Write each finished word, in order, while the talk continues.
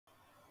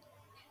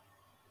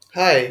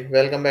Hi,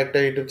 welcome back to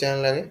our YouTube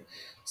channel again.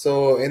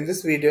 So in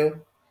this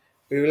video,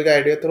 we will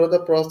guide you through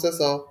the process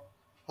of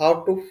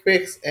how to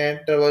fix and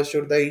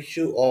troubleshoot the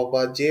issue of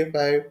a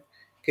J5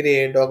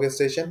 create dog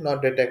station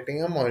not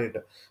detecting a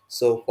monitor.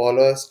 So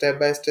follow a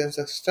step-by-step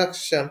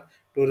instruction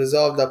to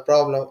resolve the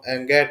problem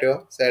and get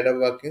your setup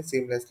working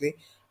seamlessly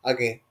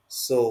again.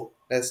 So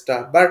let's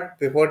start. But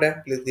before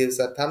that, please give us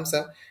a thumbs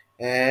up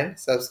and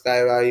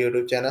subscribe our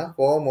YouTube channel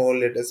for more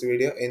latest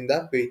video in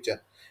the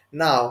future.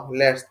 Now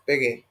let's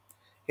begin.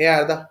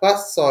 Here, the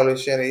first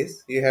solution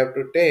is you have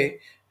to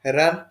take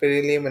run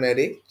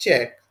preliminary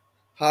check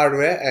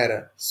hardware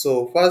error.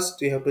 So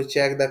first you have to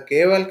check the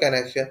cable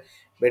connection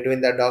between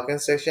the docking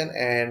station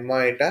and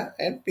monitor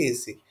and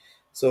PC.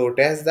 So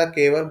test the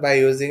cable by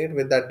using it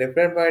with the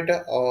different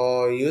monitor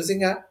or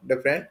using a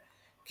different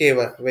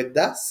cable with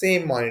the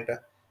same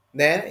monitor.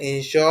 Then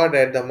ensure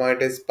that the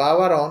monitor is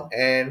power on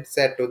and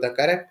set to the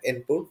correct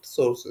input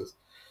sources.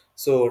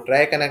 So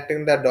try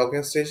connecting the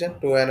docking station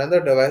to another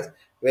device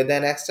with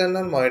an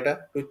external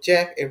monitor to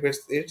check if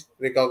it's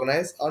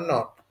recognized or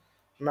not.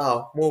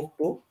 Now move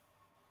to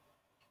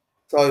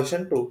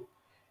solution 2.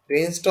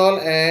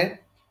 Reinstall and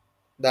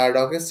the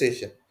docking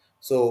station.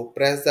 So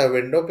press the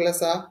window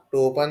plus R to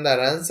open the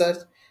run search,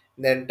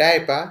 then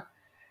type a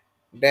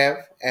dev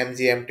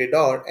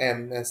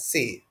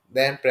mgmt.msc,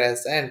 then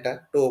press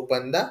enter to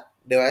open the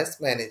device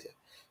manager.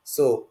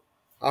 So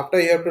after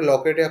you have to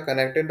locate your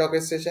connected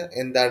docking station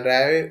in the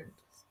drive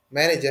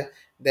manager,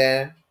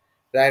 then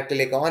right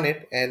click on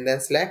it and then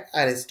select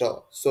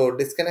uninstall. So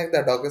disconnect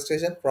the docking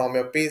station from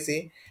your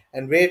PC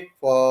and wait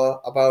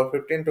for about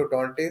 15 to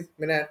 20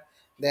 minutes,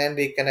 then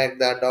reconnect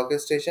the docking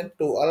station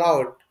to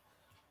allow it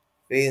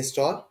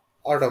reinstall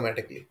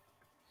automatically.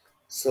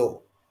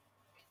 So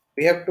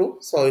we have to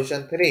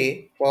solution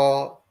 3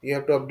 for you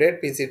have to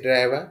update PC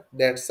driver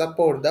that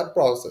support the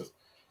process.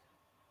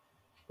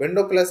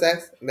 Window plus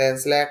X, then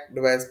select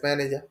device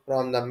manager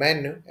from the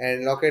menu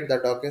and locate the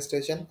docking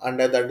station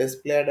under the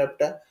display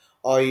adapter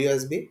or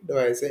USB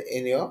device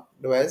in your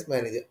device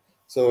manager.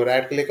 So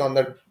right click on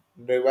the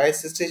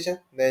device station,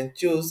 then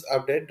choose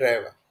update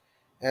driver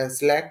and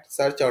select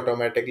search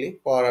automatically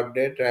for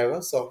update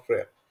driver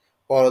software.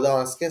 Follow the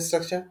on-screen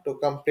instruction to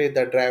complete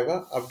the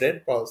driver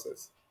update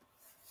process.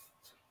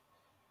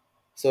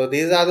 So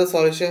these are the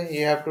solutions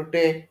you have to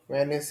take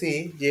when you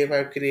see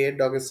J5 create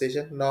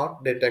documentation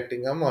not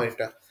detecting a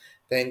monitor.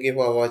 Thank you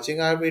for watching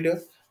our video.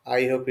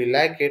 I hope you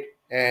like it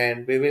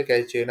and we will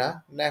catch you in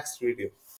our next video.